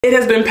It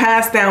has been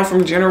passed down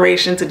from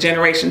generation to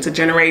generation to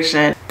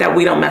generation that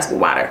we don't mess with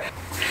water.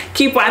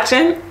 Keep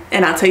watching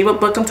and I'll tell you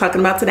what book I'm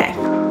talking about today.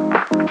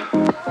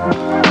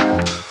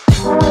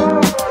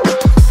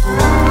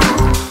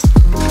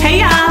 Hey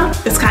y'all,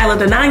 it's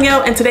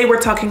Denanyoh, and today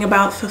we're talking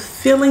about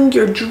fulfilling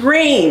your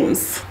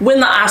dreams.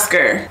 Win the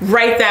Oscar,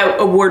 write that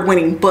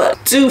award-winning book,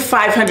 do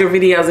 500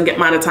 videos and get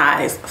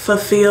monetized.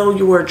 Fulfill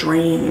your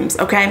dreams,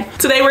 okay?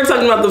 Today we're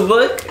talking about the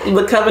book,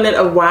 The Covenant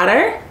of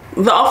Water.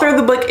 The author of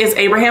the book is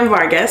Abraham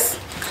Vargas.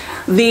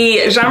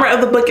 The genre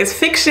of the book is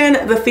fiction.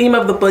 The theme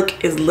of the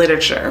book is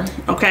literature,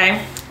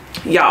 okay?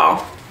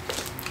 Y'all,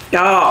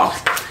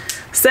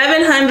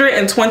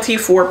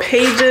 724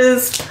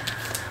 pages.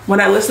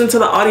 When I listened to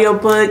the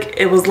audiobook,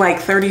 it was like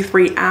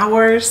 33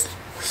 hours.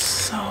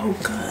 So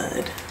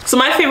good. So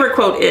my favorite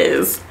quote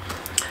is,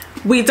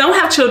 "We don't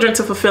have children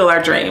to fulfill our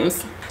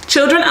dreams.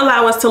 Children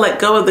allow us to let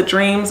go of the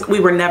dreams we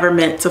were never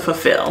meant to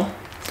fulfill."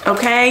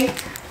 Okay?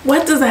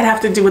 What does that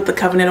have to do with the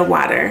Covenant of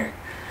Water?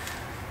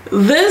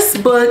 This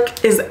book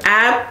is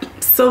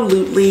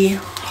absolutely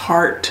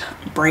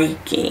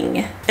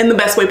heartbreaking in the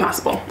best way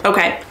possible.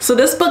 Okay, so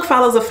this book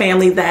follows a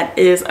family that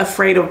is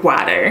afraid of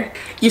water.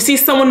 You see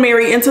someone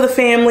marry into the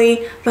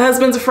family, the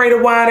husband's afraid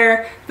of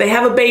water, they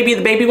have a baby,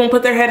 the baby won't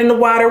put their head in the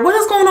water. What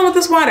is going on with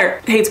this water?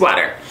 Hates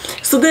water.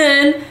 So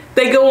then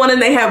they go on and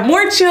they have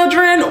more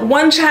children.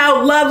 One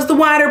child loves the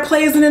water,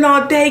 plays in it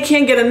all day,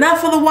 can't get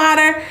enough of the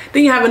water.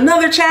 Then you have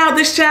another child.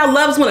 This child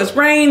loves when it's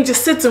rain,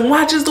 just sits and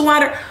watches the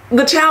water.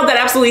 The child that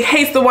absolutely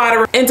hates the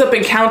water ends up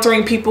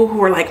encountering people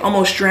who are like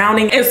almost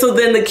drowning. And so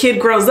then the kid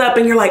grows up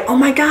and you're like, oh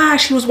my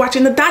gosh, he was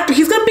watching the doctor.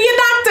 He's gonna be a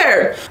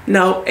doctor.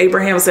 No,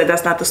 Abraham said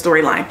that's not the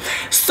storyline.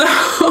 So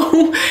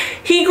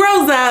he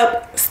grows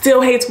up, still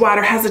hates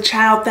water, has a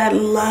child that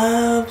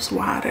loves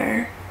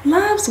water.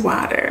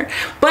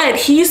 But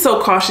he's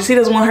so cautious, he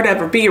doesn't want her to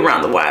ever be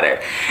around the water.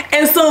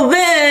 And so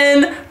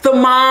then the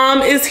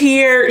mom is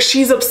here,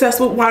 she's obsessed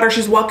with water,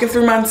 she's walking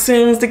through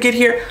monsoons to get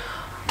here.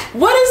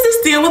 What is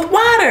this deal with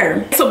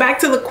water? So back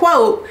to the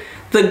quote,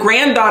 the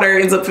granddaughter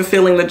ends up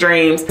fulfilling the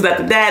dreams that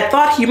the dad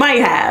thought he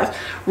might have,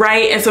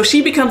 right? And so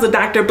she becomes a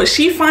doctor, but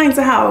she finds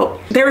out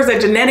there is a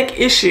genetic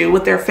issue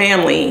with their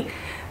family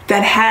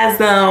that has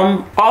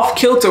them off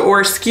kilter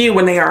or askew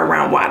when they are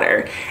around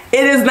water.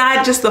 It is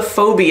not just a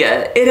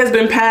phobia. It has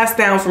been passed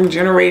down from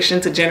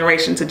generation to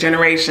generation to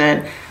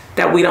generation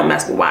that we don't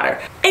mess with water.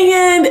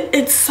 And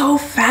it's so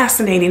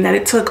fascinating that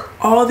it took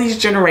all these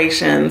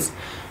generations,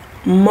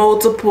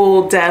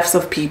 multiple deaths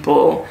of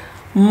people,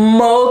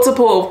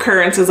 multiple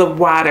occurrences of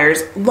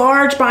waters,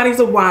 large bodies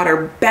of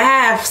water,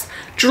 baths,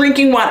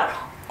 drinking water,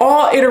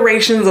 all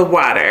iterations of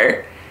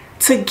water,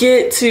 to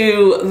get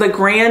to the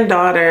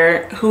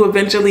granddaughter who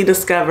eventually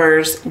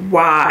discovers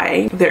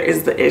why there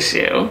is the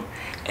issue.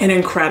 An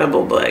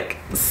incredible book,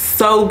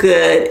 so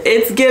good.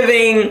 It's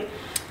giving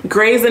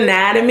Grey's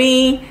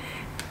Anatomy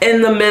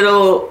in the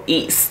Middle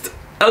East.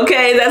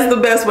 Okay, that's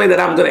the best way that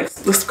I'm gonna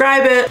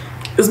describe it.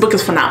 This book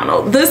is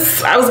phenomenal.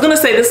 I was gonna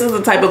say this is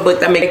the type of book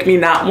that makes me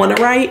not wanna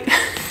write.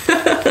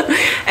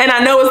 And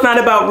I know it's not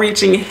about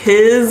reaching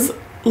his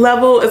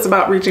level, it's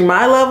about reaching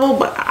my level,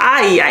 but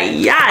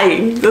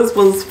this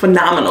was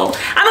phenomenal.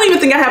 I don't even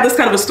think I have this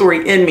kind of a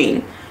story in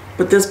me,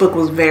 but this book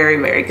was very,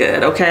 very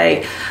good,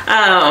 okay?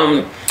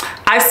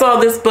 I saw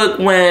this book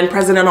when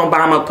President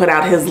Obama put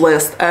out his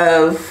list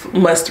of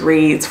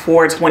must-reads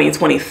for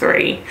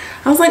 2023.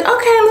 I was like,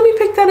 okay, let me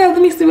pick that up,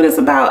 let me see what it's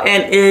about,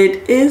 and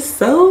it is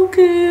so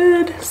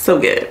good,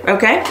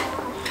 okay?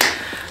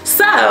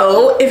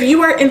 So if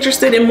you are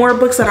interested in more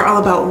books that are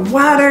all about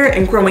water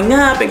and growing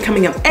up and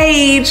coming of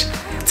age,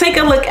 take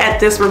a look at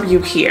this review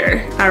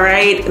here, all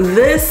right?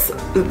 This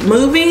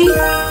movie,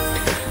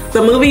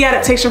 the movie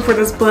adaptation for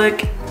this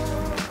book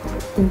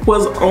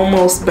was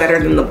almost better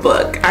than the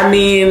book. I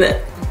mean,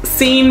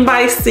 scene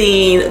by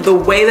scene, the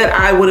way that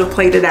I would have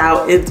played it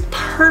out, it's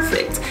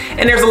perfect.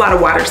 And there's a lot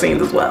of water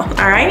scenes as well,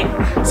 all right?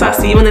 So I'll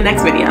see you in the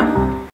next video.